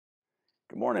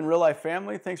Good morning, real life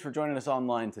family. Thanks for joining us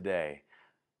online today.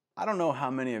 I don't know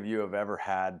how many of you have ever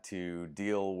had to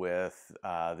deal with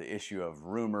the issue of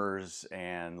rumors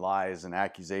and lies and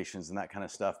accusations and that kind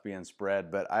of stuff being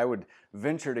spread, but I would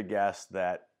venture to guess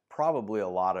that probably a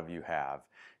lot of you have.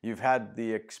 You've had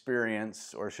the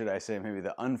experience, or should I say maybe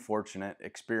the unfortunate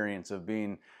experience of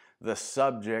being the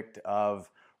subject of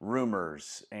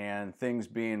rumors and things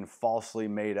being falsely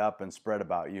made up and spread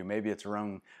about you. Maybe it's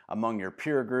among your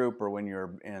peer group or when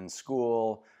you're in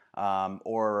school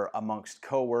or amongst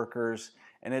coworkers,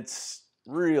 and it's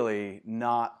really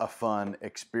not a fun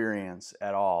experience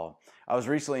at all. I was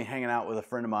recently hanging out with a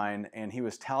friend of mine, and he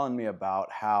was telling me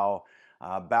about how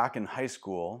back in high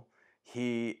school,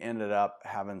 he ended up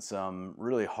having some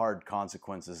really hard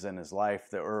consequences in his life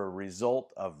that were a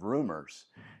result of rumors.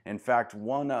 In fact,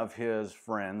 one of his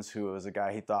friends, who was a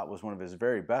guy he thought was one of his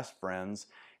very best friends,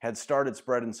 had started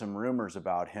spreading some rumors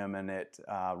about him, and it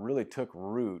really took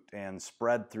root and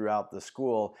spread throughout the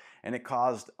school, and it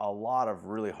caused a lot of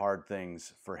really hard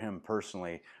things for him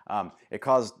personally. It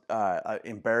caused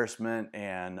embarrassment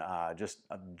and just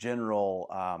a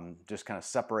general just kind of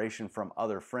separation from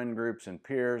other friend groups and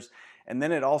peers. And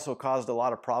then it also caused a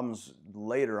lot of problems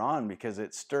later on because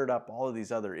it stirred up all of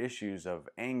these other issues of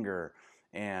anger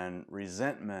and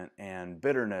resentment and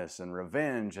bitterness and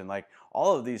revenge, and like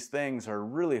all of these things are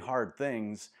really hard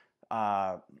things,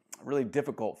 really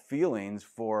difficult feelings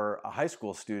for a high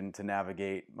school student to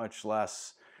navigate, much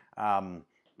less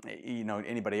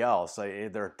anybody else.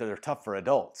 They're tough for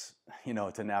adults,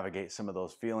 to navigate some of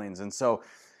those feelings. And so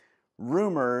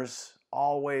rumors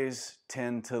always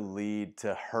tend to lead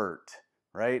to hurt,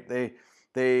 right?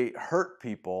 They hurt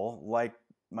people, like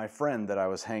my friend that I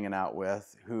was hanging out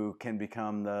with, who can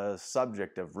become the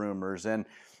subject of rumors. And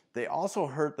they also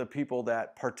hurt the people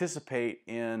that participate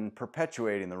in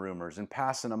perpetuating the rumors and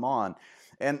passing them on.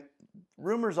 And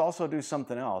rumors also do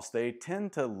something else. They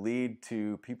tend to lead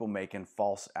to people making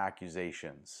false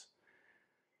accusations.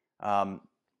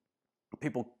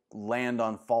 People land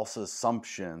on false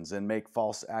assumptions and make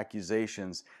false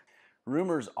accusations.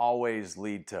 Rumors always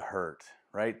lead to hurt,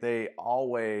 right? They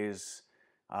always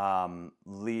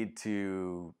lead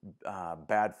to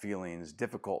bad feelings,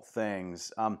 difficult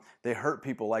things. They hurt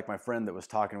people, like my friend that was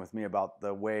talking with me about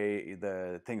the way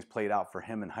the things played out for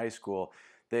him in high school.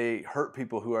 They hurt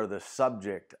people who are the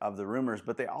subject of the rumors,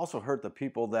 but they also hurt the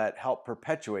people that help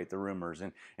perpetuate the rumors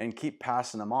and keep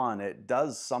passing them on. It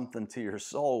does something to your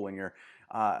soul when you're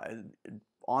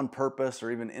on purpose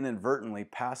or even inadvertently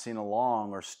passing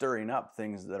along or stirring up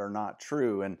things that are not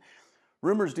true. And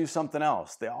rumors do something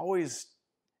else. They always,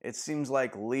 it seems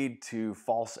like, lead to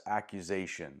false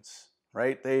accusations,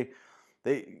 right? They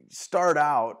start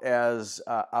out as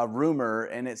a rumor,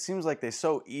 and it seems like they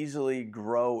so easily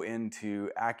grow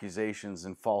into accusations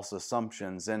and false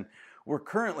assumptions. And we're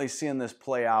currently seeing this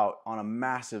play out on a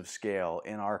massive scale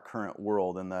in our current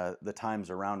world and the times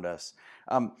around us.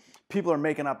 People are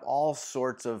making up all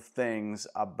sorts of things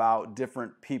about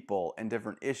different people and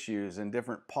different issues and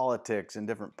different politics and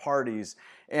different parties.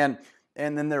 And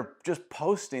then they're just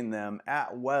posting them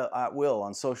at will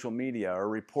on social media, or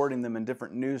reporting them in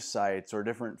different news sites or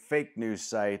different fake news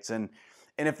sites. And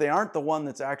if they aren't the one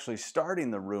that's actually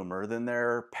starting the rumor, then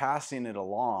they're passing it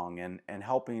along and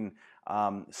helping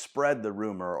spread the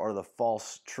rumor or the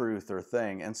false truth or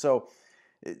thing. And so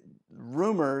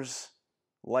rumors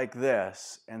like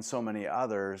this and so many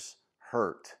others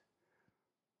hurt.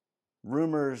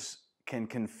 Rumors can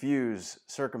confuse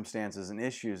circumstances and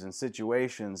issues and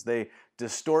situations. They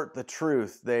distort the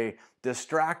truth. They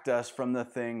distract us from the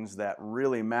things that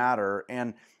really matter.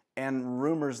 And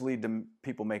rumors lead to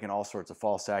people making all sorts of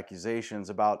false accusations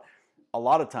about, a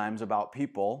lot of times, about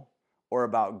people or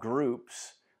about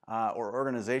groups or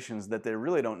organizations that they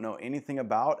really don't know anything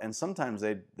about. And sometimes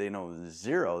they know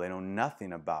zero, they know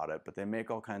nothing about it, but they make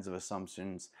all kinds of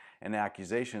assumptions and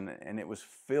accusation. And it was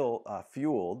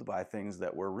fueled by things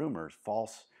that were rumors,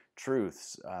 false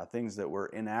truths, things that were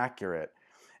inaccurate.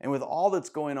 And with all that's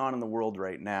going on in the world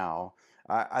right now,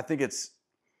 I think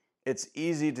it's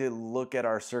easy to look at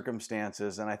our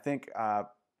circumstances. And I think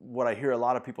what I hear a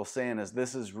lot of people saying is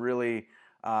this is really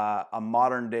a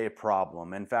modern day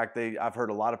problem. In fact, I've heard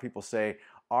a lot of people say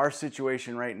our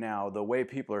situation right now, the way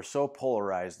people are so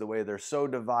polarized, the way they're so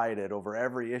divided over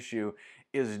every issue,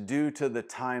 is due to the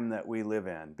time that we live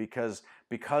in, because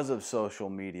of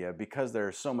social media, because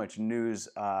there's so much news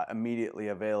immediately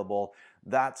available.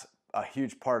 That's a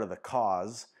huge part of the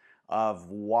cause of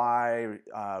why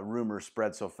rumors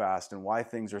spread so fast and why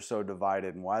things are so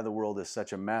divided and why the world is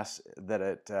such a mess that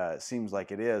it seems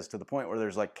like it is, to the point where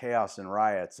there's like chaos and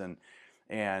riots and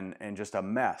just a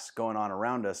mess going on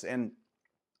around us. And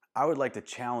I would like to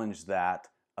challenge that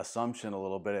assumption a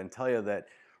little bit and tell you that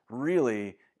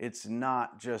really it's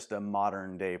not just a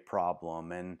modern day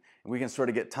problem. And we can sort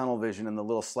of get tunnel vision in the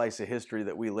little slice of history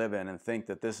that we live in and think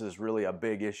that this is really a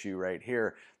big issue right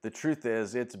here. The truth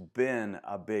is, it's been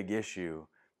a big issue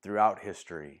throughout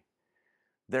history.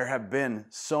 There have been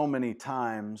so many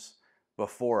times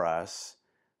before us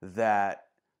that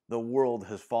the world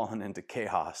has fallen into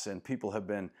chaos and people have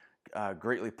been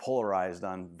greatly polarized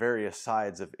on various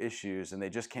sides of issues, and they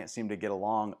just can't seem to get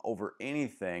along over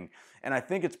anything. And I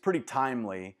think it's pretty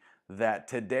timely that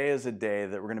today is a day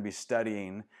that we're going to be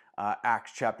studying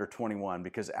Acts chapter 21,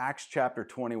 because Acts chapter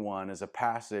 21 is a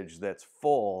passage that's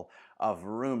full of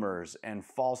rumors and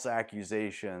false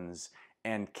accusations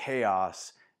and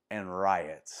chaos and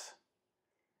riots.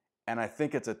 And I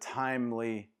think it's a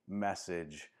timely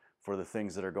message for the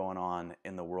things that are going on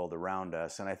in the world around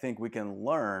us. And I think we can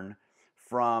learn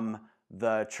from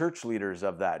the church leaders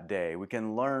of that day. We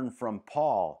can learn from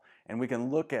Paul, and we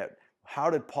can look at how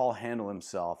did Paul handle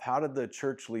himself? How did the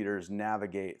church leaders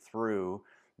navigate through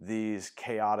these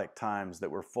chaotic times that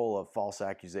were full of false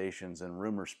accusations and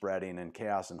rumor spreading and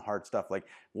chaos and hard stuff? Like,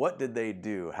 what did they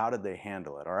do? How did they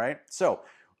handle it? All right. So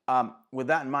with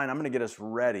that in mind, I'm going to get us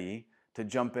ready to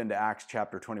jump into Acts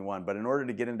chapter 21. But in order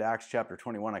to get into Acts chapter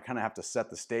 21, I kind of have to set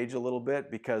the stage a little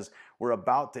bit, because we're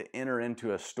about to enter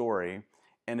into a story.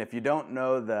 And if you don't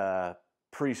know the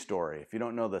pre-story, if you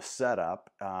don't know the setup,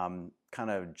 kind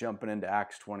of jumping into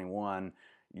Acts 21,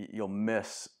 you'll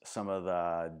miss some of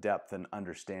the depth and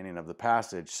understanding of the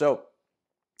passage. So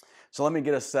let me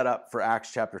get us set up for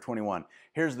Acts chapter 21.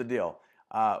 Here's the deal.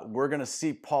 We're going to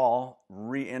see Paul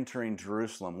re-entering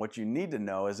Jerusalem. What you need to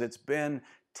know is it's been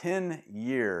 10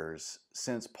 years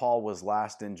since Paul was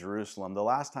last in Jerusalem. The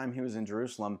last time he was in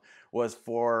Jerusalem was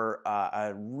for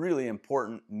a really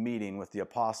important meeting with the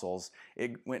apostles.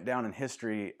 It went down in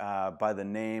history by the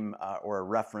name or a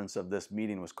reference of this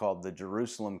meeting was called the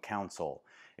Jerusalem Council.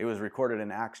 It was recorded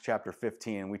in Acts chapter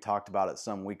 15, and we talked about it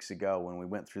some weeks ago when we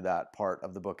went through that part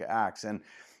of the book of Acts. And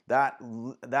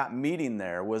that meeting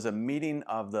there was a meeting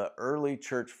of the early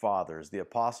church fathers, the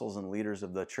apostles and leaders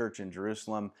of the church in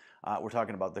Jerusalem. We're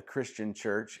talking about the Christian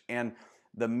church. And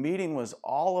the meeting was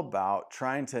all about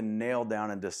trying to nail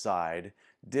down and decide,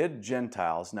 did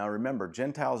Gentiles, now remember,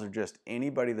 Gentiles are just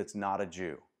anybody that's not a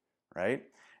Jew, right?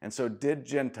 And so did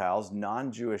Gentiles,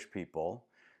 non-Jewish people,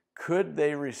 could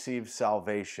they receive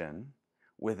salvation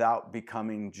without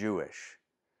becoming Jewish?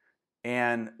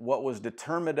 And what was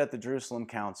determined at the Jerusalem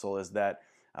Council is that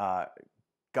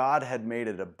God had made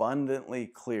it abundantly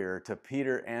clear to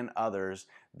Peter and others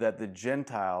that the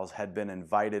Gentiles had been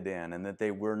invited in, and that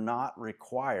they were not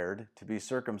required to be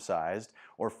circumcised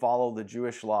or follow the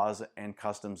Jewish laws and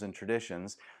customs and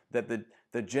traditions, that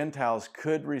the Gentiles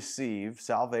could receive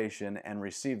salvation and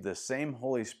receive the same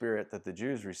Holy Spirit that the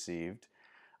Jews received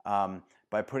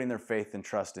by putting their faith and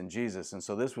trust in Jesus. And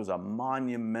so this was a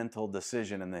monumental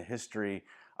decision in the history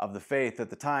of the faith at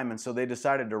the time. And so they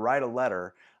decided to write a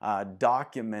letter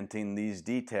documenting these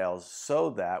details,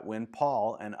 so that when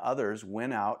Paul and others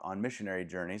went out on missionary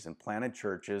journeys and planted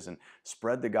churches and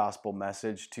spread the gospel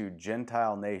message to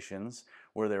Gentile nations,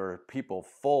 where there were people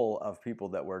full of people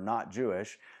that were not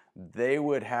Jewish, they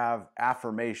would have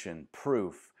affirmation,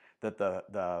 proof that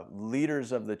the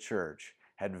leaders of the church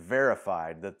had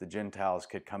verified that the Gentiles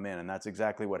could come in. And that's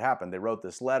exactly what happened. They wrote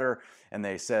this letter, and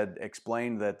they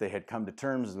explained that they had come to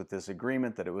terms with this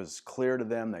agreement, that it was clear to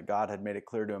them, that God had made it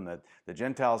clear to them that the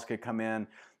Gentiles could come in,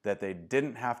 that they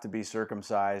didn't have to be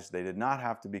circumcised, they did not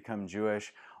have to become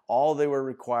Jewish. All they were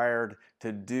required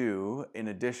to do, in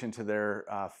addition to their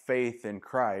faith in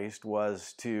Christ,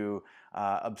 was to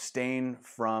abstain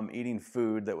from eating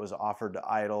food that was offered to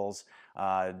idols,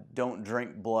 don't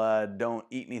drink blood, don't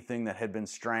eat anything that had been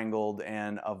strangled,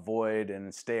 and avoid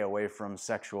and stay away from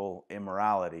sexual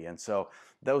immorality. And so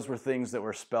those were things that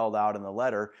were spelled out in the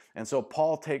letter. And so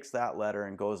Paul takes that letter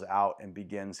and goes out and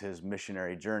begins his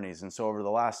missionary journeys. And so over the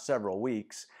last several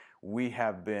weeks, we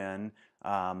have been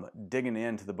digging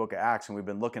into the book of Acts, and we've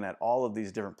been looking at all of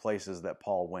these different places that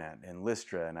Paul went, in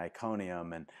Lystra and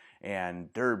Iconium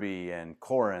and Derbe and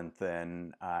Corinth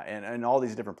and all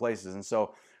these different places. And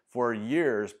so for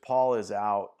years, Paul is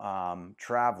out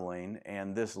traveling,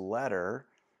 and this letter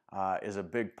is a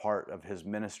big part of his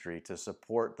ministry to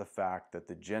support the fact that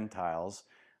the Gentiles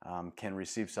can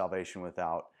receive salvation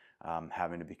without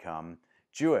having to become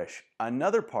Jewish.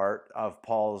 Another part of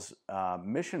Paul's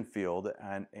mission field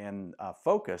and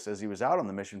focus as he was out on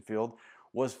the mission field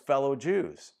was fellow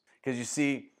Jews. Because you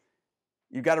see,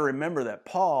 you've got to remember that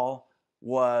Paul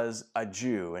was a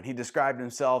Jew, and he described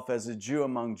himself as a Jew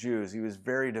among Jews. He was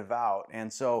very devout.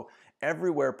 And so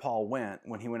everywhere Paul went,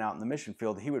 when he went out in the mission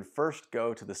field, he would first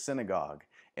go to the synagogue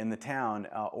in the town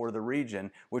or the region,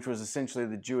 which was essentially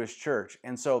the Jewish church.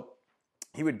 And so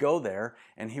he would go there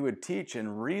and he would teach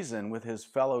and reason with his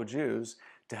fellow Jews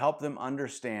to help them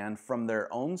understand from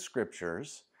their own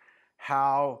scriptures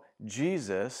how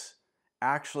Jesus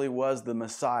actually was the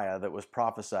Messiah that was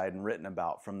prophesied and written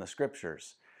about from the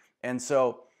scriptures. And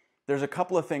so there's a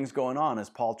couple of things going on as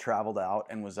Paul traveled out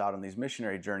and was out on these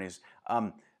missionary journeys.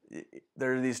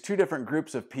 There are these two different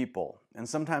groups of people, and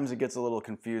sometimes it gets a little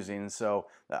confusing. So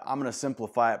I'm going to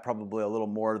simplify it probably a little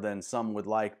more than some would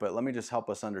like, but let me just help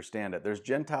us understand it. There's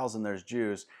Gentiles and there's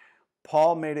Jews.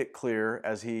 Paul made it clear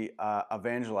as he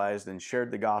evangelized and shared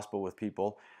the gospel with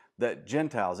people that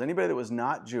Gentiles, anybody that was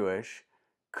not Jewish,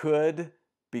 could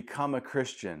become a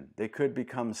Christian. They could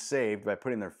become saved by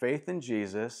putting their faith in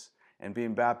Jesus and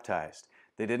being baptized.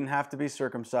 They didn't have to be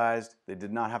circumcised. They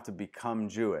did not have to become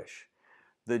Jewish.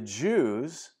 The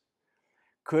Jews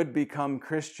could become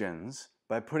Christians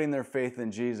by putting their faith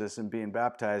in Jesus and being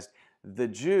baptized. The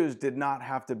Jews did not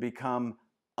have to become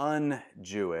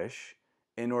un-Jewish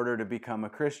in order to become a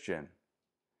Christian.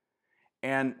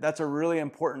 And that's a really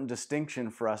important distinction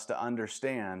for us to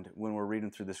understand when we're reading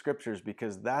through the scriptures,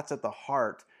 because that's at the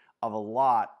heart of a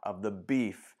lot of the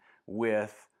beef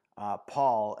with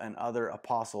Paul and other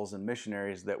apostles and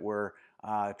missionaries that were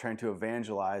trying to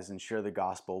evangelize and share the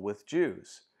gospel with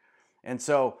Jews. And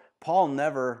so Paul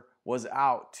never was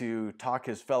out to talk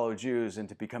his fellow Jews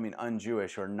into becoming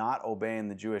un-Jewish or not obeying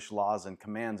the Jewish laws and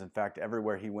commands. In fact,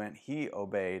 everywhere he went, he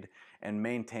obeyed and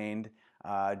maintained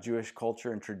Jewish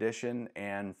culture and tradition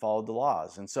and followed the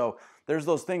laws. And so there's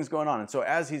those things going on. And so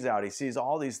as he's out, he sees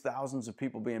all these thousands of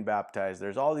people being baptized.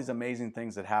 There's all these amazing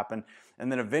things that happen.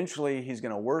 And then eventually he's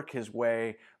going to work his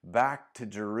way back to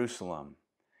Jerusalem.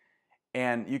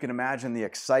 And you can imagine the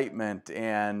excitement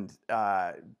and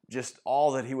just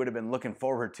all that he would have been looking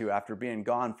forward to after being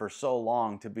gone for so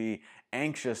long, to be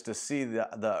anxious to see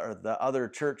the other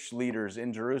church leaders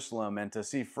in Jerusalem and to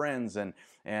see friends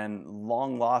and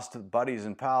long lost buddies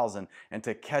and pals and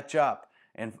to catch up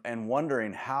and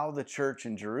wondering how the church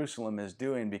in Jerusalem is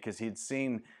doing, because he'd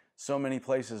seen so many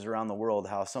places around the world,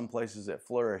 how some places it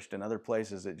flourished and other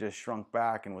places it just shrunk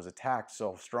back and was attacked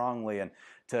so strongly. And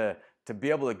to be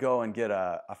able to go and get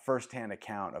a firsthand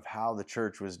account of how the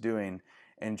church was doing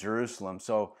in Jerusalem.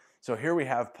 So here we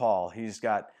have Paul. He's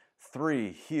got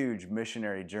 3 huge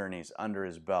missionary journeys under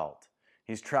his belt.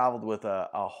 He's traveled with a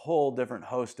whole different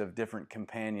host of different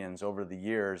companions over the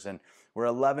years, and we're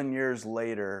 11 years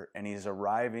later, and he's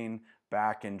arriving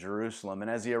back in Jerusalem.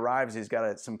 And as he arrives, he's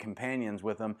got some companions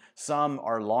with him. Some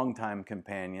are longtime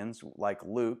companions, like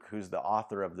Luke, who's the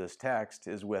author of this text,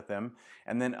 is with him.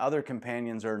 And then other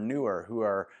companions are newer, who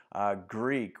are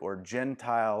Greek or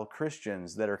Gentile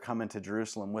Christians that are coming to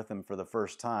Jerusalem with him for the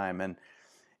first time.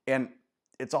 And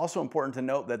it's also important to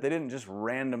note that they didn't just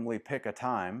randomly pick a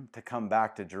time to come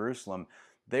back to Jerusalem.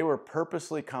 They were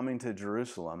purposely coming to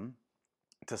Jerusalem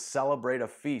to celebrate a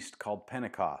feast called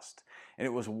Pentecost. And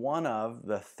it was one of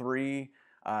the 3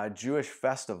 Jewish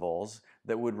festivals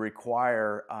that would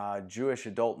require Jewish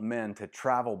adult men to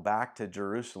travel back to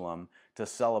Jerusalem to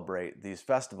celebrate these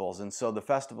festivals. And so the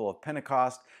festival of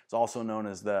Pentecost is also known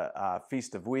as the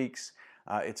Feast of Weeks.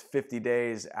 It's 50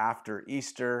 days after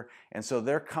Easter, and so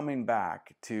they're coming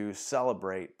back to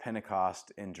celebrate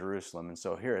Pentecost in Jerusalem. And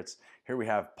so here we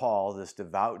have Paul, this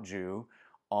devout Jew,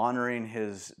 honoring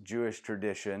his Jewish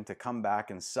tradition to come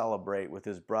back and celebrate with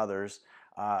his brothers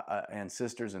and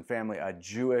sisters and family a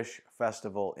Jewish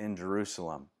festival in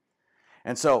Jerusalem.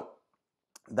 And so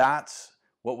that's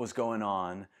what was going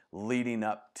on leading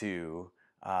up to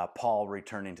Paul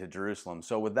returning to Jerusalem.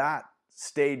 So with that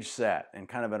stage set and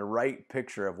kind of a right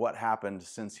picture of what happened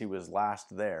since he was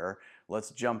last there,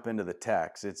 let's jump into the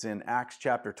text. It's in Acts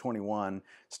chapter 21,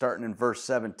 starting in verse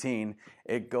 17.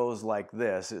 It goes like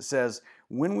this. It says,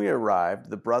 "When we arrived,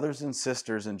 the brothers and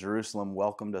sisters in Jerusalem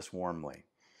welcomed us warmly.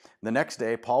 The next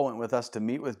day, Paul went with us to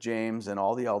meet with James, and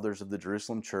all the elders of the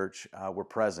Jerusalem church were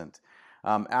present.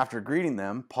 After greeting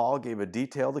them, Paul gave a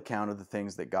detailed account of the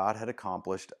things that God had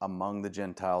accomplished among the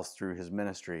Gentiles through his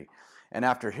ministry. And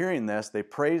after hearing this, they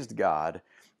praised God.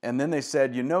 And then they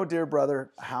said, 'You know, dear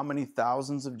brother, how many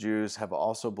thousands of Jews have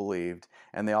also believed,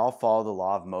 and they all follow the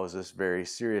law of Moses very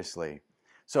seriously.'"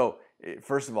 So,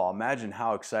 first of all, imagine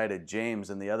how excited James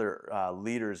and the other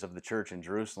leaders of the church in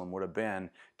Jerusalem would have been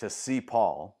to see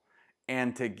Paul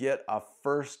and to get a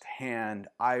first-hand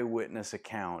eyewitness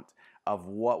account of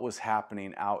what was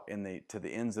happening out to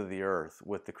the ends of the earth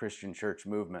with the Christian church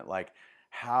movement. Like,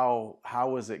 how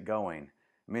was it going?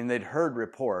 I mean, they'd heard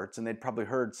reports, and they'd probably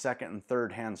heard second and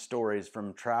third hand stories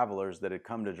from travelers that had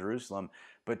come to Jerusalem,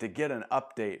 but to get an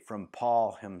update from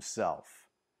Paul himself,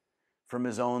 from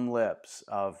his own lips,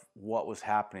 of what was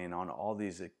happening on all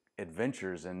these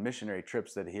adventures and missionary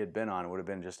trips that he had been on would have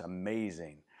been just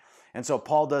amazing. And so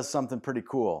Paul does something pretty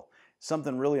cool,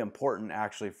 something really important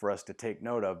actually for us to take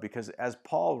note of, because as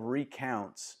Paul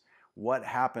recounts what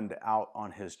happened out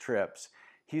on his trips,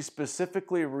 he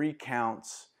specifically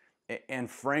recounts and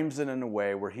frames it in a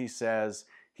way where he says,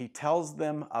 he tells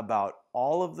them about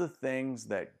all of the things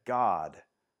that God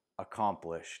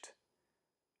accomplished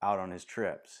out on his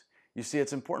trips. You see,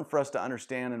 it's important for us to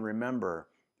understand and remember,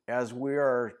 as we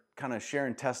are kind of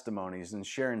sharing testimonies and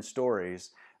sharing stories,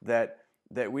 that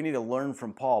we need to learn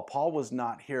from Paul. Paul was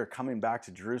not here coming back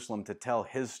to Jerusalem to tell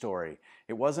his story.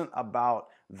 It wasn't about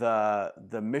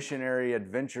the missionary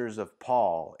adventures of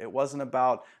Paul. It wasn't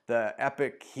about the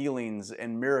epic healings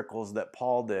and miracles that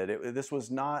Paul did. This was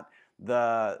not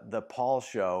the Paul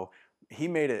show. He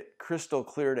made it crystal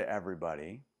clear to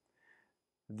everybody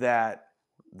that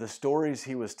the stories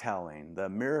he was telling, the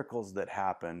miracles that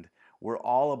happened, were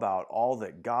all about all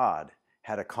that God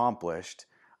had accomplished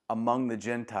among the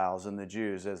Gentiles and the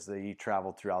Jews as they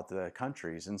traveled throughout the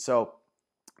countries. And so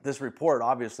this report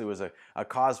obviously was a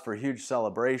cause for huge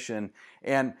celebration.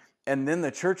 And then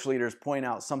the church leaders point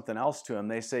out something else to him.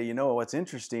 They say, you know, what's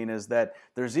interesting is that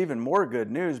there's even more good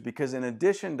news, because in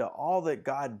addition to all that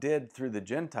God did through the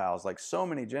Gentiles, like so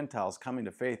many Gentiles coming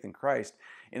to faith in Christ,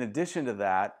 in addition to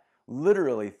that,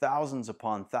 literally thousands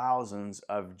upon thousands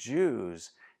of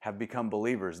Jews have become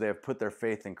believers. They have put their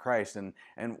faith in Christ, and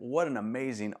what an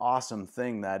amazing, awesome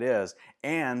thing that is.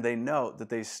 And they note that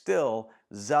they still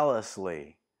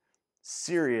zealously,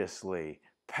 seriously,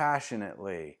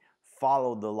 passionately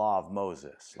followed the law of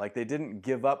Moses. Like, they didn't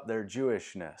give up their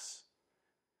Jewishness.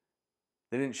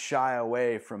 They didn't shy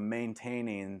away from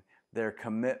maintaining their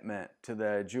commitment to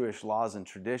the Jewish laws and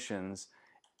traditions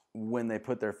when they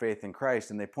put their faith in Christ,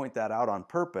 and they point that out on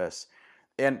purpose.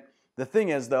 And the thing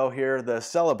is, though, here, the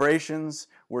celebrations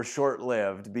were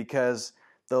short-lived, because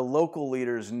the local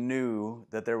leaders knew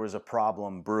that there was a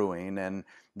problem brewing, and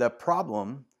the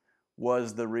problem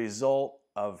was the result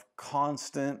of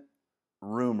constant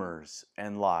rumors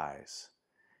and lies.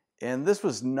 And this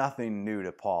was nothing new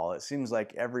to Paul. It seems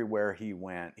like everywhere he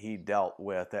went, he dealt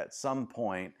with, at some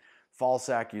point, false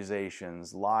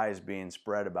accusations, lies being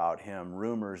spread about him,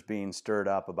 rumors being stirred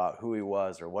up about who he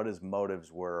was, or what his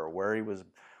motives were, or where he was,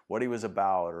 what he was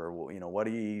about, or, you know, what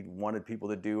he wanted people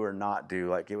to do or not do.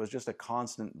 Like, it was just a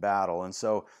constant battle. And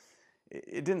so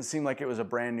it didn't seem like it was a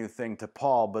brand new thing to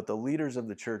Paul, but the leaders of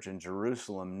the church in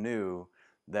Jerusalem knew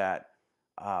that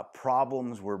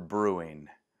problems were brewing.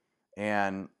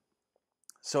 And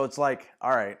so it's like,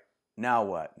 all right, now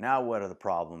what? Now what are the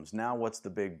problems? Now what's the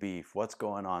big beef? What's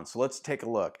going on? So let's take a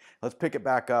look. Let's pick it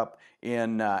back up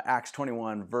in Acts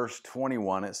 21, verse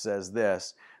 21. It says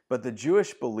this: "But the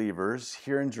Jewish believers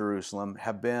here in Jerusalem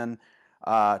have been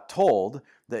told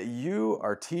that you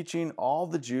are teaching all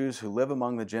the Jews who live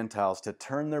among the Gentiles to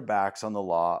turn their backs on the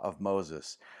law of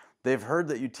Moses. They've heard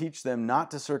that you teach them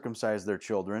not to circumcise their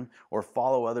children or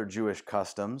follow other Jewish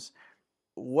customs.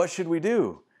 What should we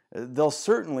do? They'll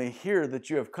certainly hear that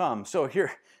you have come." So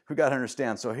here, we got to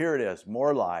understand. So here it is,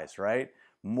 more lies, right?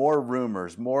 More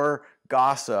rumors, more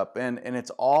gossip, and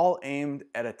it's all aimed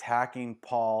at attacking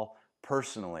Paul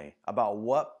personally, about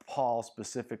what Paul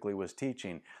specifically was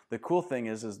teaching. The cool thing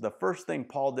is the first thing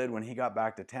Paul did when he got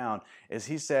back to town is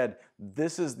he said,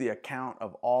 this is the account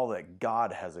of all that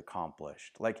God has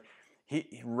accomplished. Like,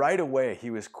 he right away, he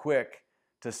was quick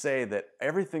to say that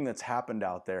everything that's happened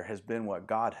out there has been what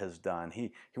God has done.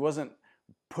 He wasn't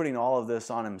putting all of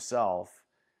this on himself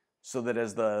so that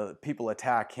as the people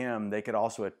attack him, they could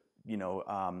also,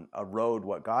 erode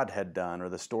what God had done, or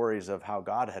the stories of how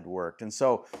God had worked. And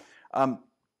so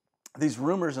these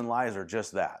rumors and lies are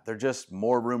just that. They're just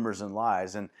more rumors and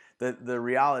lies. And the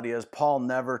reality is, Paul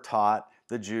never taught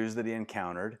the Jews that he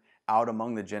encountered out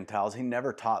among the Gentiles. He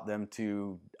never taught them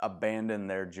to abandon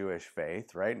their Jewish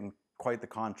faith, right? And quite the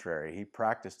contrary. He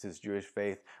practiced his Jewish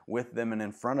faith with them and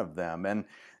in front of them. And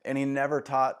he never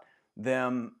taught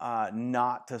them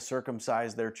not to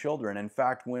circumcise their children. In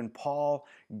fact, when Paul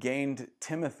gained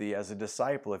Timothy as a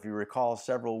disciple, if you recall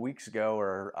several weeks ago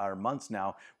or months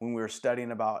now, when we were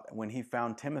studying about when he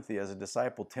found Timothy as a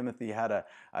disciple, Timothy had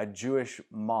a Jewish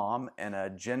mom and a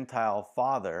Gentile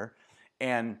father,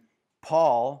 and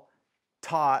Paul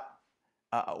taught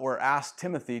or asked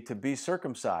Timothy to be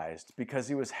circumcised because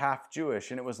he was half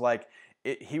Jewish, and it was like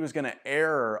he was going to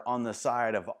err on the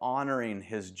side of honoring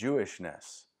his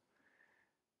Jewishness.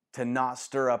 to not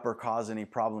stir up or cause any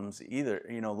problems either,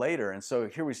 later. And so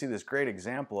here we see this great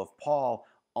example of Paul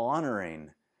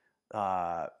honoring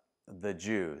the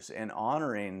Jews and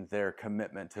honoring their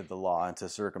commitment to the law and to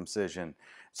circumcision.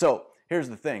 So here's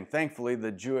the thing: thankfully,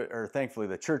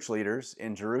 the church leaders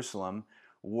in Jerusalem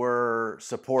were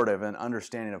supportive and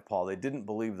understanding of Paul. They didn't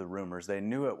believe the rumors. They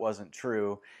knew it wasn't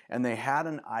true, and they had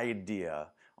an idea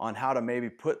on how to maybe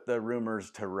put the rumors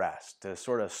to rest, to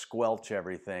sort of squelch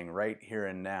everything right here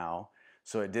and now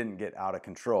so it didn't get out of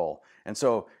control. And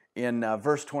so in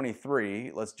verse 23,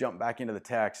 let's jump back into the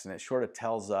text, and it sort of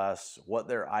tells us what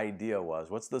their idea was.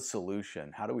 What's the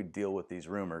solution? How do we deal with these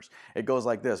rumors? It goes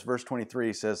like this. Verse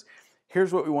 23 says,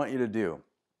 here's what we want you to do.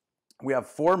 We have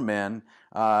 4 men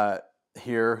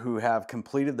here who have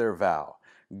completed their vow.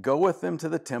 Go with them to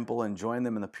the temple and join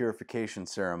them in the purification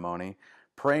ceremony,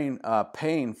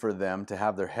 paying for them to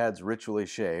have their heads ritually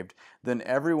shaved. Then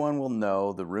everyone will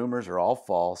know the rumors are all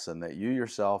false and that you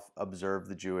yourself observe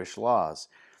the Jewish laws.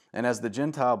 And as the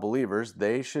Gentile believers,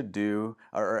 they should do,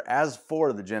 or as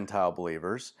for the Gentile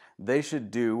believers, they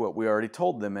should do what we already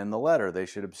told them in the letter. They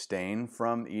should abstain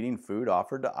from eating food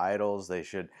offered to idols. They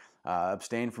should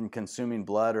abstain from consuming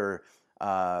blood or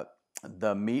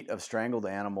the meat of strangled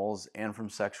animals, and from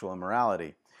sexual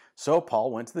immorality. So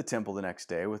Paul went to the temple the next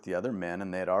day with the other men,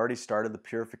 and they had already started the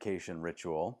purification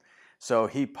ritual. So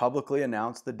he publicly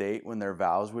announced the date when their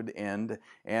vows would end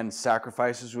and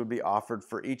sacrifices would be offered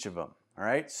for each of them. All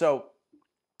right, so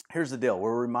here's the deal.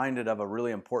 We're reminded of a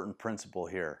really important principle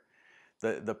here.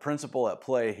 The principle at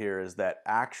play here is that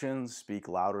actions speak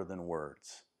louder than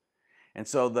words. And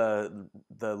so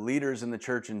the leaders in the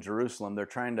church in Jerusalem, they're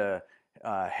trying to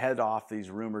head off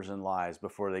these rumors and lies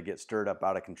before they get stirred up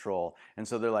out of control. And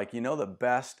so they're like, the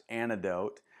best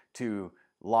antidote to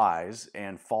lies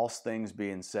and false things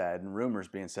being said and rumors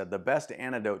being said, the best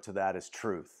antidote to that is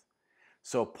truth.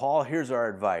 So Paul, here's our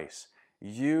advice.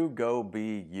 You go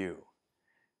be you.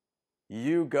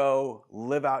 You go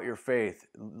live out your faith,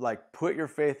 like put your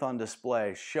faith on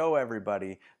display, show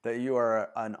everybody that you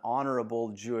are an honorable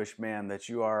Jewish man, that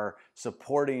you are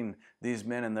supporting these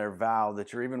men in their vow,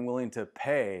 that you're even willing to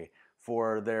pay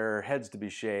for their heads to be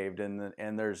shaved,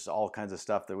 and there's all kinds of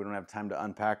stuff that we don't have time to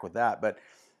unpack with that, but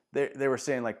they were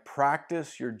saying, like,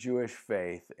 practice your Jewish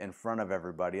faith in front of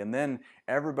everybody, and then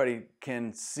everybody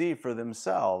can see for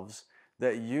themselves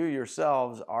that you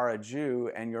yourselves are a Jew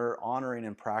and you're honoring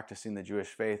and practicing the Jewish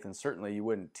faith, and certainly you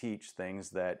wouldn't teach things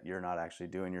that you're not actually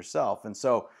doing yourself. And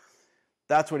so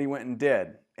that's what he went and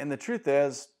did. And the truth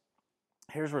is,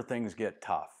 here's where things get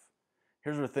tough.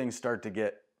 Here's where things start to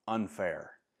get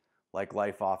unfair, like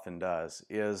life often does,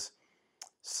 is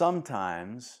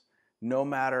sometimes, no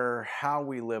matter how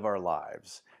we live our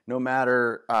lives, no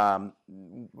matter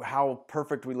how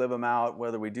perfect we live them out,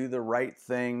 whether we do the right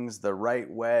things the right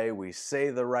way, we say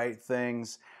the right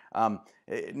things,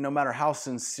 no matter how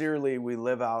sincerely we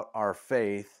live out our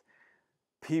faith,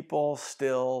 people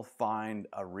still find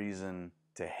a reason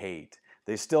to hate.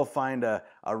 They still find a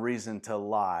reason to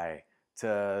lie,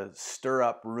 to stir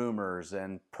up rumors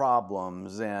and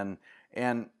problems, and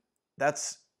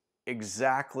that's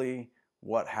exactly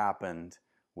what happened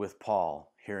with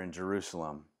Paul here in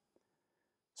Jerusalem.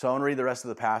 So I want to read the rest of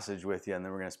the passage with you, and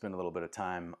then we're going to spend a little bit of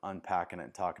time unpacking it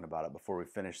and talking about it before we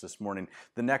finish this morning.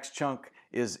 The next chunk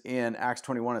is in Acts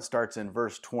 21. It starts in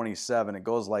verse 27. It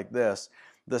goes like this.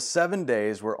 The 7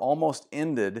 days were almost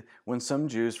ended when some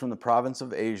Jews from the province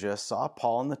of Asia saw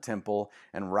Paul in the temple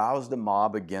and roused a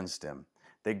mob against him.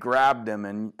 They grabbed him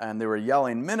and they were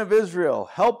yelling, "Men of Israel,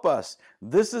 help us!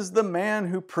 This is the man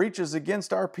who preaches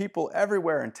against our people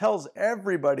everywhere and tells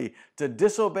everybody to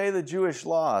disobey the Jewish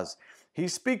laws. He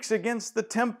speaks against the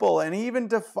temple and even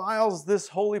defiles this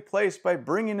holy place by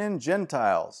bringing in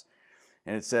Gentiles."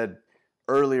 And it said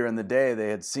earlier in the day they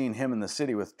had seen him in the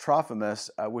city with Trophimus,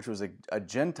 which was a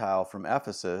Gentile from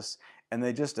Ephesus, and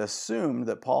they just assumed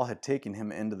that Paul had taken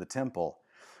him into the temple.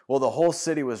 Well, the whole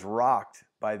city was rocked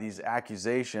by these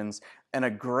accusations, and a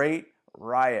great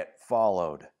riot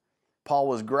followed. Paul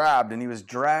was grabbed and he was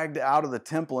dragged out of the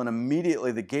temple, and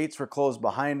immediately the gates were closed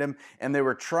behind him and they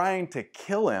were trying to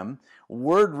kill him.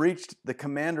 Word reached the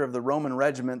commander of the Roman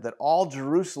regiment that all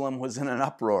Jerusalem was in an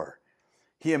uproar.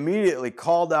 He immediately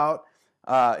called out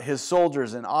his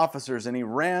soldiers and officers, and he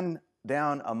ran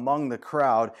down among the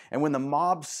crowd. And when the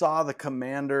mob saw the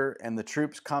commander and the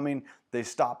troops coming, they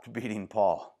stopped beating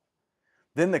Paul.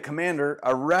 Then the commander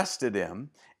arrested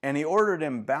him and he ordered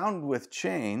him bound with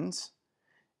chains.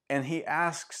 And he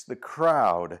asks the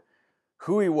crowd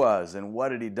who he was and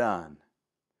what had he done.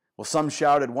 Well, some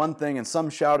shouted one thing and some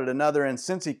shouted another. And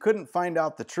since he couldn't find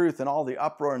out the truth in all the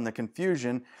uproar and the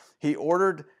confusion, he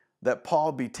ordered that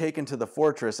Paul be taken to the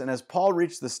fortress. And as Paul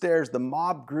reached the stairs, the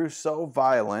mob grew so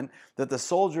violent that the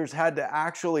soldiers had to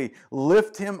actually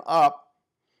lift him up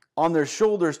on their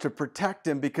shoulders to protect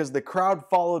him, because the crowd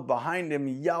followed behind him,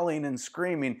 yelling and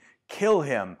screaming, "Kill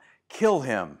him! Kill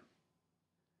him!"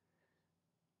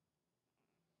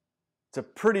 It's a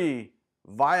pretty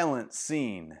violent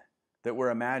scene that we're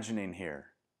imagining here.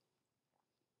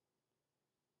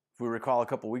 If we recall, a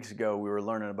couple weeks ago, we were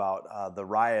learning about the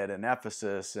riot in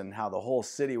Ephesus and how the whole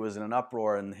city was in an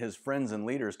uproar, and his friends and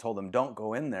leaders told him, "Don't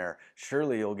go in there.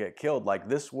 Surely you'll get killed." Like,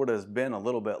 this would have been a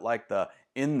little bit like the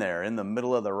in the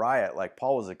middle of the riot, like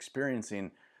Paul was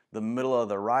experiencing the middle of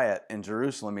the riot in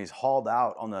Jerusalem. He's hauled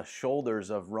out on the shoulders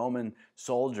of Roman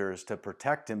soldiers to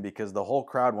protect him because the whole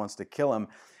crowd wants to kill him.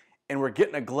 And we're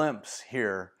getting a glimpse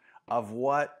here of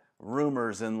what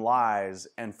rumors and lies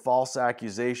and false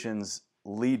accusations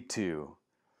lead to.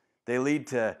 They lead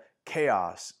to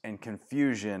chaos and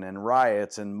confusion and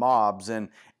riots and mobs. And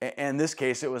in this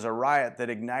case, it was a riot that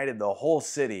ignited the whole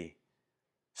city,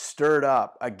 stirred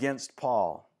up against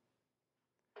Paul.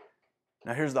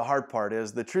 Now, here's the hard part: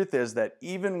 is the truth is that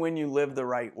even when you live the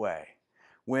right way,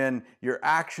 when your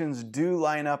actions do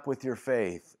line up with your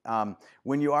faith,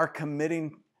 when you are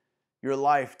committing your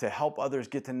life to help others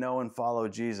get to know and follow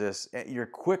Jesus, you're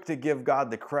quick to give God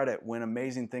the credit when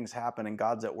amazing things happen and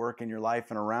God's at work in your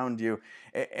life and around you.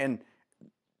 And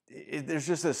there's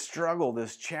just a struggle,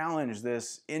 this challenge,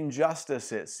 this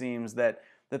injustice, it seems, that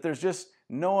there's just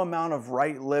no amount of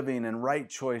right living and right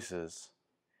choices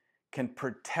can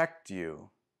protect you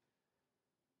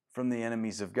from the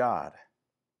enemies of God.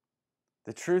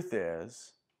 The truth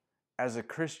is, as a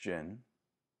Christian,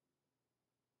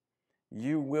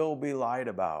 you will be lied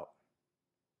about.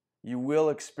 You will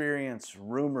experience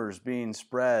rumors being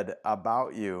spread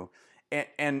about you.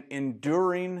 And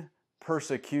enduring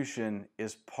persecution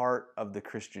is part of the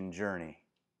Christian journey.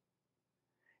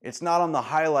 It's not on the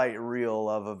highlight reel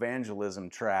of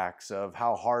evangelism tracks of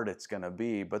how hard it's going to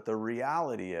be, but the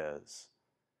reality is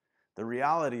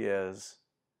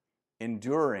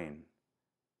enduring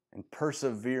and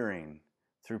persevering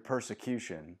through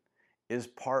persecution is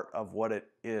part of what it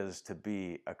is to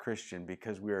be a Christian,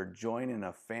 because we are joining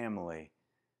a family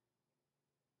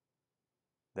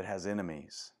that has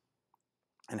enemies.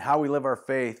 And how we live our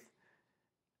faith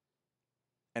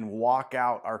and walk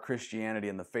out our Christianity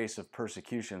in the face of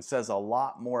persecution says a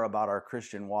lot more about our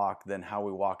Christian walk than how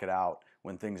we walk it out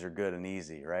when things are good and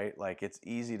easy, right? Like, it's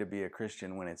easy to be a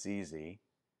Christian when it's easy.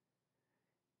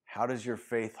 How does your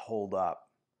faith hold up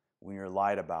when you're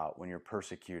lied about, when you're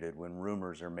persecuted, when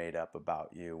rumors are made up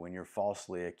about you, when you're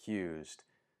falsely accused?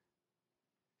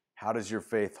 How does your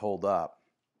faith hold up?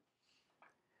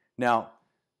 Now,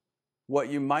 what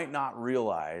you might not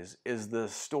realize is the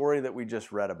story that we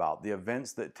just read about, the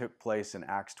events that took place in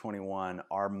Acts 21,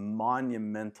 are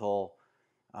monumental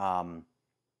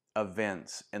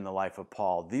events in the life of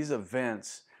Paul. These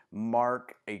events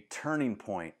mark a turning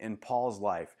point in Paul's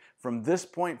life. From this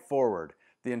point forward,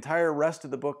 the entire rest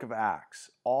of the book of Acts,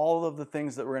 all of the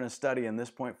things that we're going to study in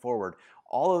this point forward,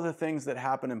 all of the things that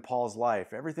happen in Paul's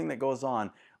life, everything that goes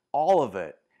on, all of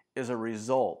it is a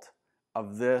result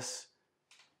of this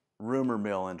rumor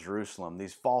mill in Jerusalem,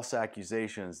 these false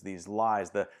accusations, these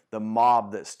lies, the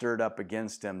mob that stirred up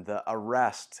against him, the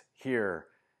arrest here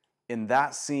in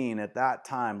that scene at that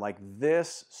time. Like,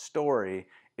 this story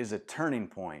is a turning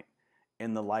point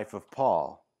in the life of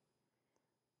Paul.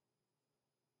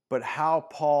 But how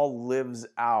Paul lives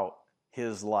out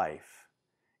his life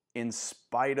in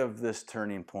spite of this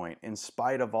turning point, in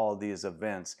spite of all of these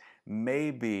events,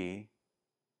 may be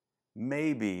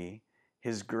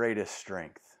his greatest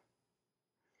strength.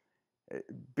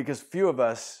 Because few of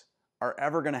us are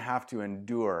ever going to have to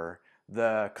endure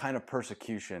the kind of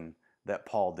persecution that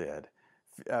Paul did.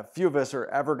 Few of us are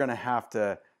ever going to have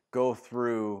to go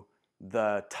through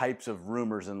the types of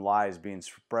rumors and lies being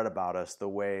spread about us the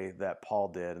way that Paul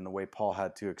did and the way Paul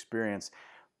had to experience.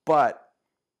 But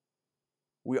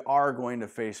we are going to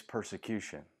face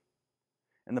persecution.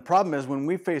 And the problem is, when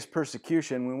we face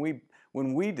persecution,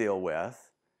 when we deal with,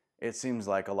 it seems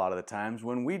like a lot of the times,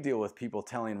 when we deal with people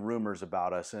telling rumors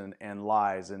about us and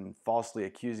lies and falsely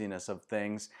accusing us of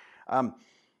things,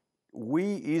 we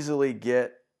easily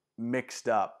get mixed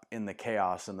up in the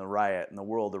chaos and the riot and the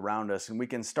world around us, and we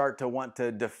can start to want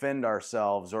to defend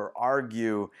ourselves or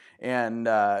argue and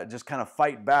just kind of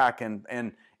fight back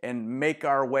and make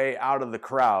our way out of the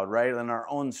crowd, right, in our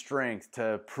own strength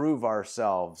to prove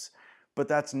ourselves. But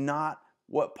that's not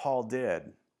what Paul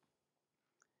did.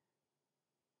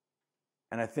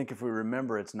 And I think if we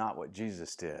remember, it's not what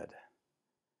Jesus did.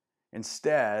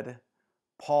 Instead,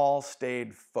 Paul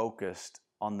stayed focused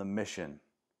on the mission.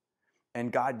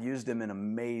 And God used him in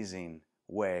amazing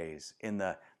ways in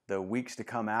the weeks to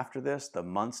come after this, the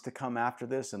months to come after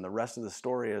this, and the rest of the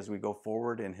story as we go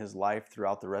forward in his life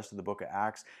throughout the rest of the book of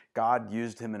Acts. God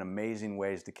used him in amazing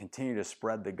ways to continue to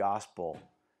spread the gospel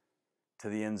to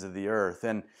the ends of the earth.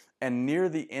 And near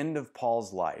the end of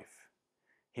Paul's life,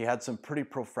 he had some pretty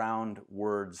profound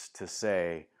words to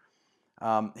say.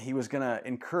 He was going to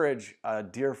encourage a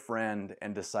dear friend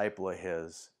and disciple of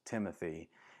his, Timothy.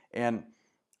 And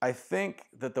I think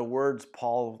that the words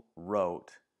Paul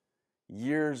wrote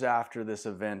years after this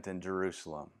event in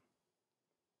Jerusalem,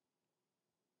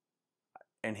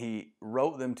 and he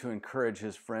wrote them to encourage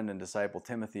his friend and disciple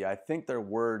Timothy, I think they're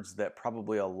words that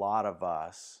probably a lot of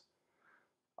us,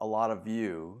 a lot of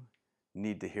you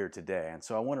need to hear today. And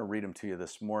so I want to read them to you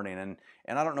this morning.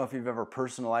 And I don't know if you've ever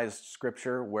personalized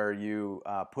scripture where you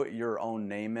put your own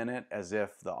name in it as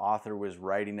if the author was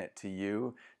writing it to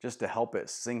you, just to help it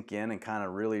sink in and kind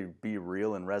of really be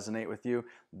real and resonate with you.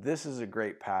 This is a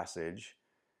great passage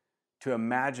to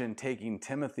imagine taking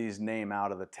Timothy's name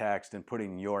out of the text and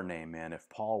putting your name in. If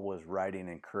Paul was writing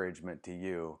encouragement to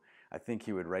you, I think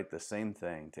he would write the same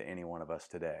thing to any one of us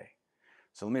today.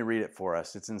 So let me read it for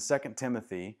us. It's in 2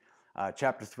 Timothy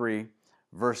chapter 3,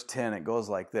 verse 10. It goes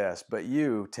like this: "But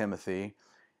you, Timothy,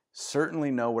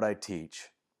 certainly know what I teach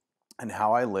and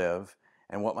how I live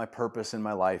and what my purpose in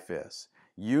my life is.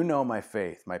 You know my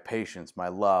faith, my patience, my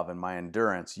love, and my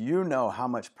endurance. You know how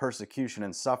much persecution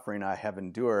and suffering I have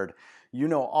endured. You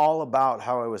know all about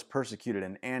how I was persecuted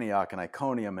in Antioch and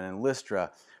Iconium and in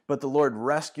Lystra, but the Lord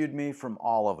rescued me from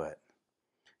all of it."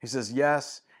 He says,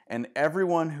 yes, and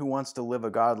everyone who wants to live a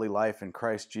godly life in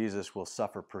Christ Jesus will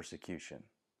suffer persecution.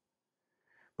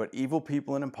 But evil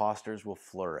people and impostors will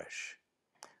flourish.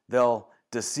 They'll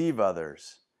deceive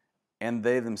others, and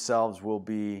they themselves will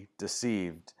be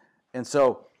deceived. And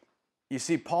so, you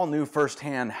see, Paul knew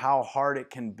firsthand how hard it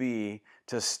can be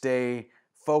to stay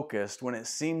focused when it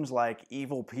seems like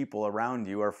evil people around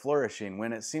you are flourishing,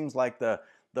 when it seems like the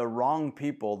wrong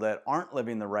people that aren't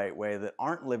living the right way, that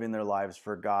aren't living their lives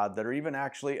for God, that are even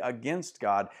actually against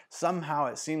God. Somehow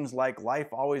it seems like life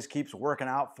always keeps working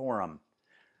out for them.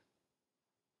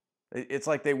 It's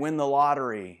like they win the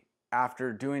lottery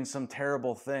after doing some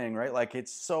terrible thing, right? Like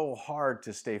it's so hard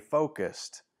to stay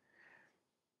focused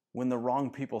when the wrong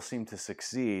people seem to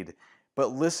succeed.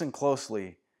 But listen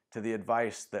closely to the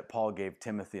advice that Paul gave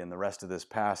Timothy in the rest of this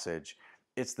passage.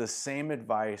 It's the same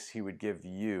advice he would give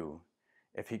you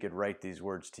if he could write these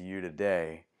words to you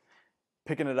today.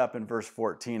 Picking it up in verse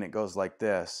 14, it goes like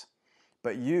this: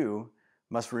 "But you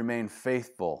must remain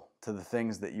faithful to the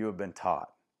things that you have been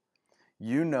taught.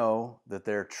 You know that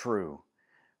they're true,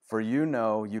 for you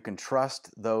know you can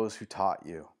trust those who taught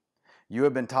you. You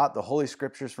have been taught the Holy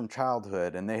Scriptures from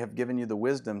childhood, and they have given you the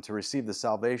wisdom to receive the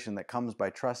salvation that comes by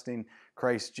trusting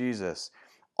Christ Jesus.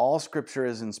 All Scripture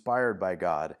is inspired by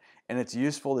God, and it's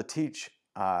useful to teach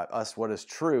us what is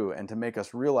true and to make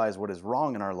us realize what is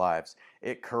wrong in our lives.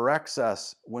 It corrects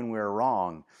us when we're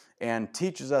wrong and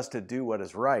teaches us to do what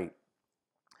is right.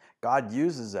 God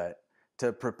uses it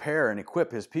to prepare and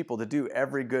equip His people to do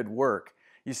every good work."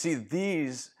 You see,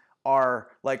 these are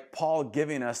like Paul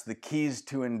giving us the keys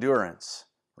to endurance,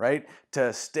 right?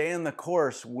 To stay in the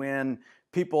course when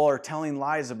people are telling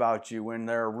lies about you, when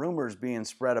there are rumors being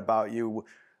spread about you,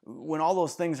 when all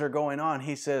those things are going on.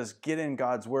 He says, get in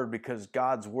God's Word because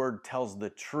God's Word tells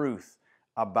the truth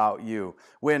about you.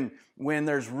 When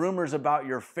there's rumors about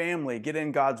your family, get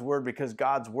in God's Word because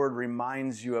God's Word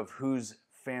reminds you of whose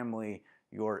family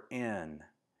you're in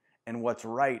and what's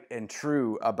right and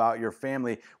true about your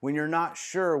family. When you're not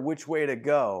sure which way to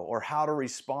go or how to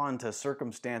respond to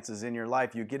circumstances in your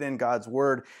life, you get in God's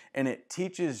Word and it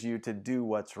teaches you to do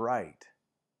what's right.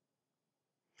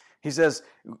 He says,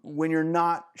 when you're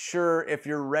not sure if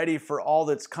you're ready for all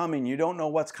that's coming, you don't know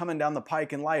what's coming down the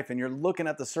pike in life, and you're looking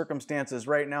at the circumstances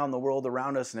right now in the world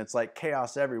around us, and it's like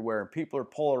chaos everywhere, and people are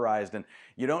polarized, and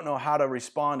you don't know how to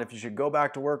respond, if you should go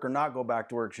back to work or not go back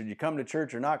to work. Should you come to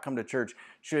church or not come to church?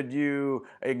 Should you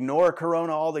ignore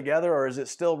Corona altogether, or is it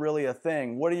still really a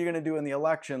thing? What are you going to do in the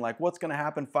election? Like, what's going to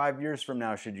happen 5 years from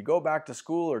now? Should you go back to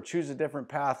school or choose a different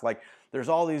path? Like, there's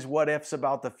all these what ifs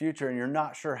about the future, and you're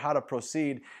not sure how to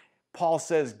proceed. Paul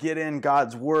says, get in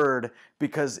God's Word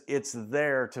because it's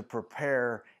there to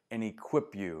prepare and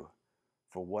equip you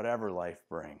for whatever life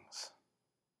brings.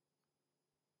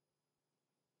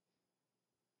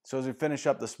 So as we finish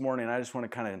up this morning, I just want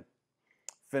to kind of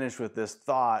finish with this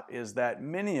thought, is that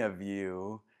many of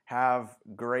you have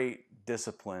great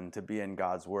discipline to be in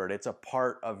God's Word. It's a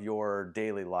part of your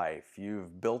daily life.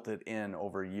 You've built it in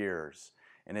over years.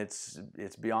 And it's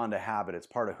beyond a habit. It's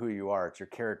part of who you are. It's your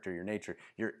character, your nature.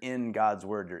 You're in God's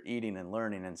Word. You're eating and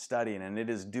learning and studying, and it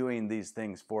is doing these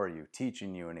things for you,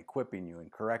 teaching you and equipping you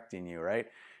and correcting you, right?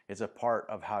 It's a part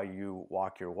of how you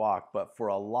walk your walk. But for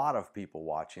a lot of people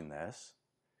watching this,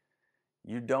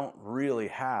 you don't really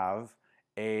have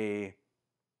a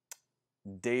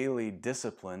daily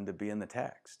discipline to be in the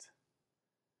text.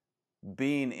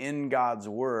 Being in God's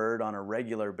Word on a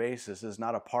regular basis is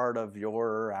not a part of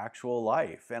your actual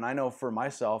life. And I know for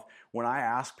myself, when I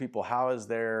ask people how is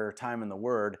their time in the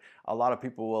Word, a lot of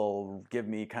people will give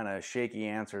me kind of shaky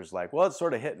answers like, well, it's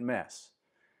sort of hit and miss.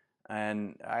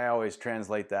 And I always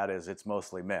translate that as it's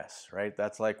mostly miss, right?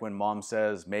 That's like when mom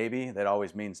says maybe, that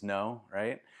always means no,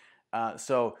 right?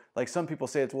 So like some people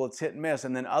say it's hit and miss,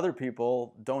 and then other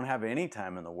people don't have any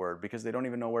time in the Word because they don't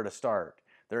even know where to start.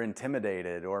 They're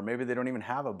intimidated, or maybe they don't even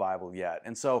have a Bible yet.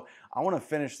 And so I want to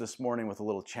finish this morning with a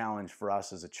little challenge for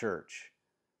us as a church.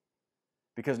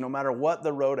 Because no matter what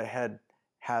the road ahead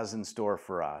has in store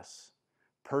for us,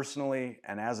 personally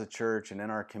and as a church and in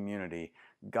our community,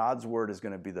 God's Word is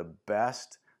going to be the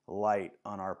best light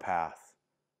on our path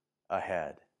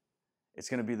ahead. It's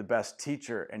going to be the best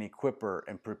teacher and equipper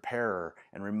and preparer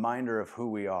and reminder of who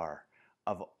we are,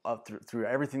 through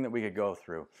everything that we could go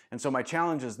through. And so my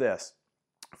challenge is this.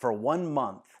 For 1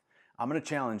 month, I'm going to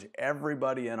challenge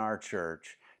everybody in our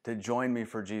church to join me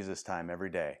for Jesus Time every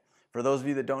day. For those of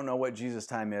you that don't know what Jesus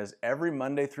Time is, every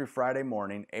Monday through Friday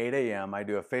morning, 8 a.m., I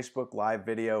do a Facebook Live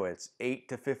video. It's 8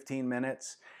 to 15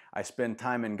 minutes. I spend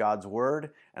time in God's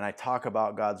Word, and I talk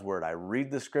about God's Word. I read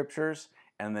the Scriptures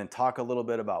and then talk a little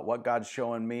bit about what God's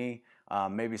showing me,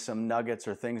 maybe some nuggets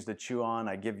or things to chew on.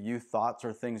 I give you thoughts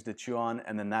or things to chew on,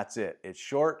 and then that's it. It's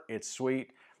short, it's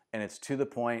sweet, and it's to the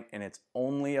point, and it's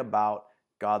only about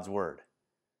God's Word.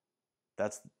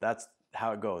 That's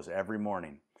how it goes every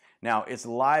morning. Now, it's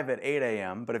live at 8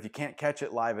 a.m., but if you can't catch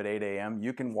it live at 8 a.m.,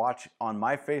 you can watch on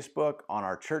my Facebook, on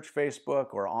our church Facebook,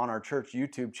 or on our church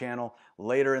YouTube channel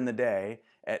later in the day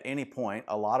at any point.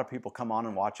 A lot of people come on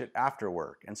and watch it after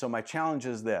work. And so my challenge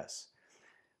is this.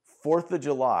 4th of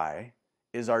July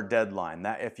is our deadline.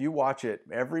 That if you watch it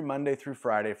every Monday through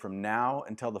Friday from now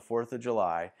until the 4th of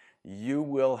July, you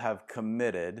will have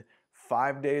committed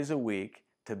 5 days a week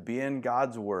to be in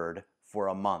God's Word for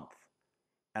a month.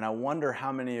 And I wonder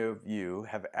how many of you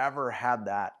have ever had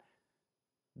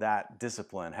that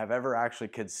discipline, have ever actually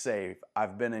could say,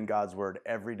 I've been in God's Word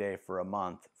every day for a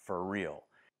month for real.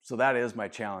 So that is my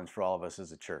challenge for all of us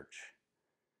as a church,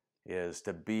 is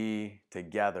to be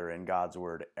together in God's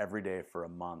Word every day for a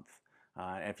month.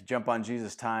 And if you jump on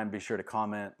Jesus Time, be sure to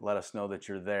comment. Let us know that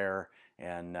you're there.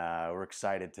 And we're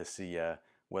excited to see you,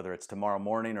 whether it's tomorrow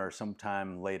morning or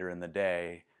sometime later in the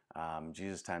day.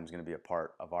 Jesus Time is going to be a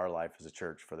part of our life as a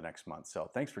church for the next month.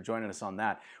 So thanks for joining us on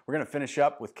that. We're going to finish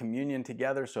up with communion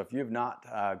together. So if you have not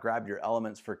grabbed your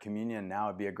elements for communion, now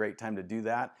would be a great time to do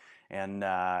that. And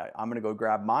I'm going to go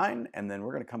grab mine, and then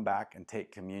we're going to come back and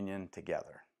take communion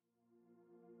together.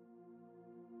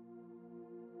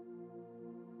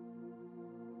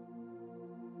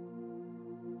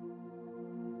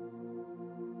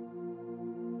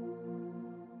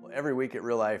 Every week at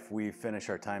Real Life, we finish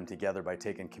our time together by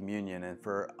taking communion. And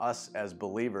for us as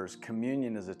believers,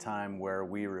 communion is a time where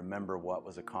we remember what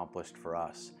was accomplished for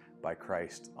us by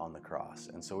Christ on the cross.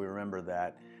 And so we remember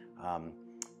that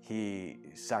He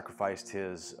sacrificed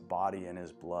His body and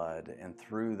His blood. And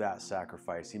through that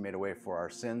sacrifice, He made a way for our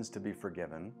sins to be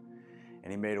forgiven.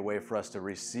 And He made a way for us to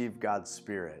receive God's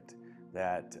Spirit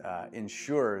that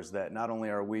ensures that not only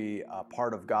are we a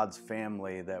part of God's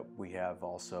family, that we have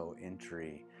also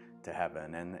entry to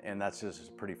heaven. And that's just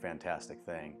a pretty fantastic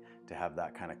thing, to have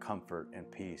that kind of comfort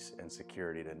and peace and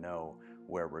security to know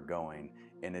where we're going,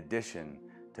 in addition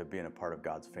to being a part of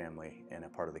God's family and a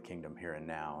part of the kingdom here and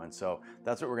now. And so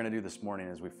that's what we're going to do this morning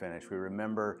as we finish. We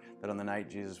remember that on the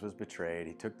night Jesus was betrayed,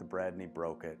 He took the bread and He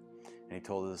broke it. And He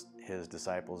told his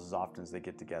disciples, as often as they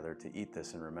get together, to eat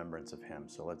this in remembrance of Him.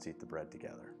 So let's eat the bread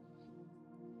together.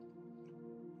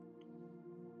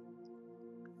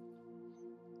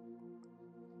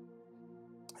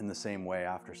 In the same way,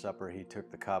 after supper, He took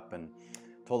the cup and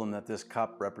told them that this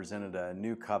cup represented a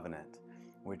new covenant,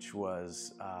 which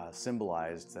was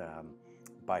symbolized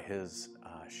by His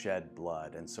shed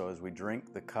blood. And so as we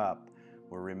drink the cup,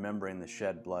 we're remembering the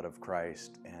shed blood of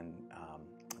Christ, and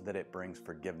that it brings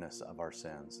forgiveness of our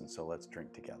sins. And so let's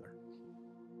drink together.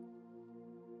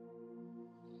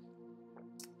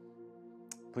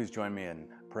 Please join me and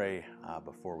pray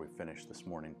before we finish this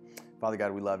morning. Father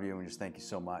God, we love You, and we just thank You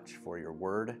so much for Your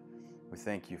word. We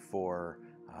thank You for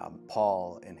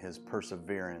Paul and his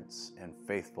perseverance and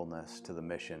faithfulness to the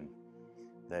mission.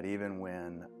 that even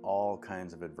when all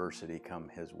kinds of adversity come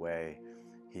his way,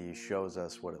 he shows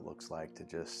us what it looks like to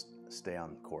just stay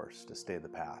on course, to stay the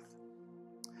path.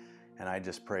 And I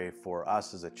just pray for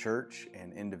us as a church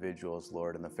and individuals,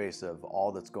 Lord, in the face of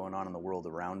all that's going on in the world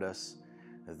around us,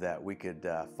 that we could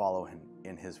follow him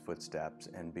in his footsteps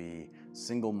and be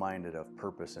single-minded of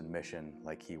purpose and mission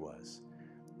like he was.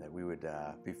 That we would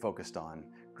be focused on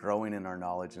growing in our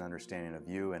knowledge and understanding of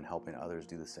you and helping others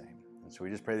do the same. And so we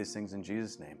just pray these things in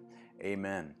Jesus' name.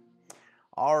 Amen.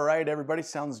 All right, everybody,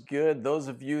 sounds good. Those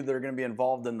of you that are going to be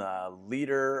involved in the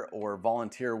leader or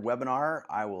volunteer webinar,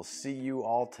 I will see you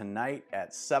all tonight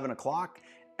at 7 o'clock.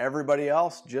 Everybody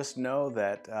else, just know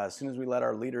that as soon as we let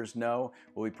our leaders know,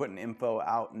 we'll be putting info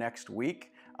out next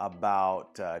week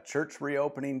about church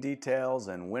reopening details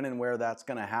and when and where that's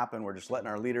going to happen. We're just letting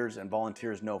our leaders and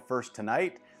volunteers know first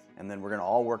tonight, and then we're going to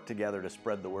all work together to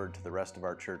spread the word to the rest of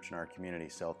our church and our community.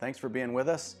 So thanks for being with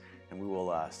us, and we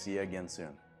will see you again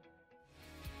soon.